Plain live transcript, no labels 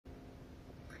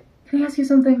Can I ask you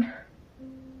something?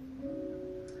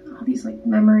 All these like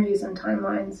memories and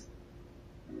timelines.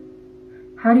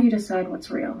 How do you decide what's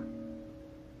real?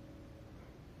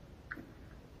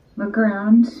 Look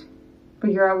around,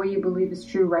 figure out what you believe is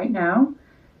true right now,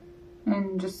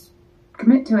 and just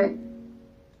commit to it.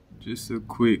 Just a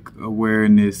quick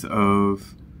awareness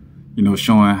of,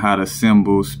 showing how the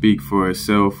symbols speak for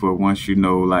itself, or once you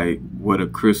know like what a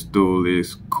crystal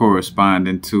is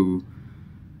corresponding to,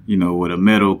 what a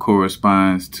metal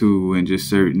corresponds to, and just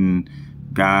certain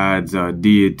gods or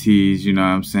deities,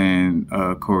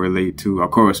 correlate to or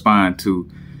correspond to,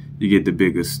 you get the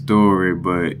bigger story.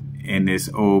 But in this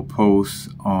old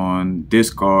post on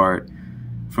Discard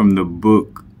from the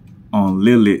book on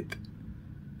Lilith,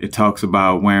 it talks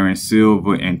about wearing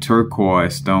silver and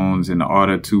turquoise stones in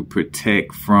order to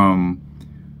protect from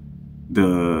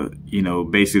the,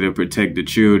 basically to protect the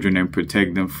children and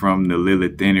protect them from the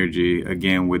Lilith energy.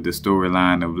 Again, with the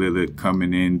storyline of Lilith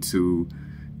coming in to,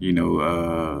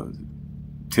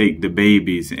 take the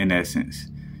babies in essence.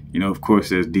 Of course,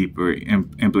 there's deeper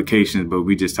implications, but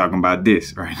we just talking about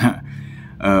this right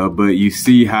now. But you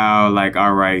see how, like,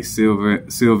 all right, silver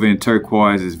and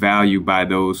turquoise is valued by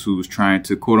those who's trying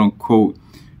to, quote unquote,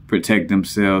 protect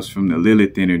themselves from the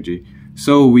Lilith energy.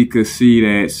 So we could see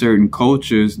that certain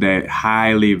cultures that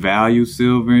highly value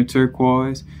silver and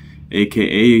turquoise,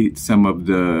 aka some of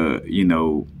the,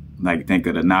 like think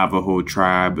of the Navajo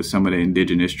tribe or some of the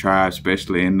indigenous tribes,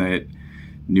 especially in that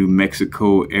New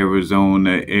Mexico,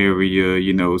 Arizona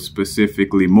area,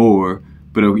 specifically more.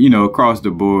 But, across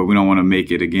the board, we don't want to make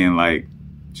it, again, like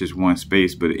just one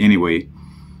space. But anyway,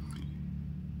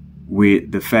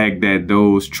 with the fact that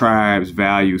those tribes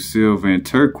value silver and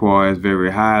turquoise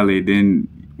very highly, then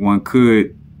one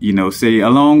could, say,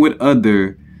 along with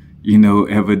other,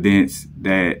 evidence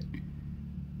that,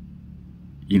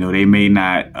 they may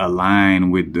not align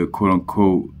with the quote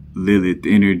unquote Lilith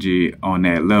energy on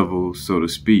that level, so to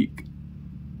speak,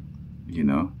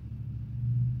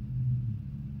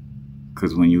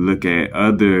 because when you look at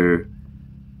other,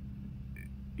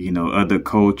 other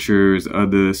cultures,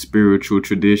 other spiritual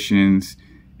traditions,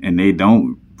 and they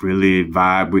don't really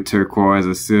vibe with turquoise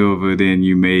or silver, then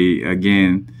you may,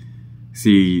 again,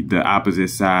 see the opposite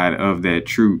side of that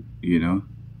truth,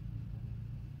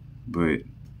 But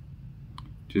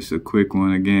just a quick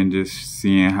one, again, just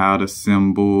seeing how the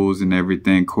symbols and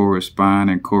everything correspond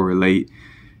and correlate.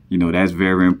 That's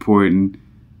very important,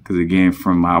 because again,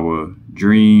 from our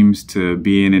dreams to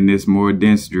being in this more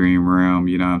dense dream realm,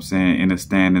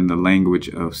 understanding the language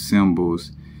of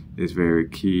symbols is very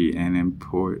key and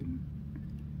important.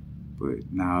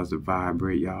 But now as a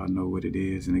vibrate, y'all know what it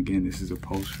is. And again, this is a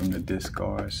post from the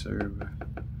Discard server.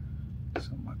 It's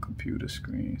on my computer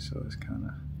screen, so it's kind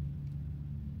of,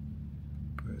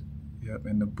 but yep,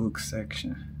 in the book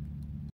section.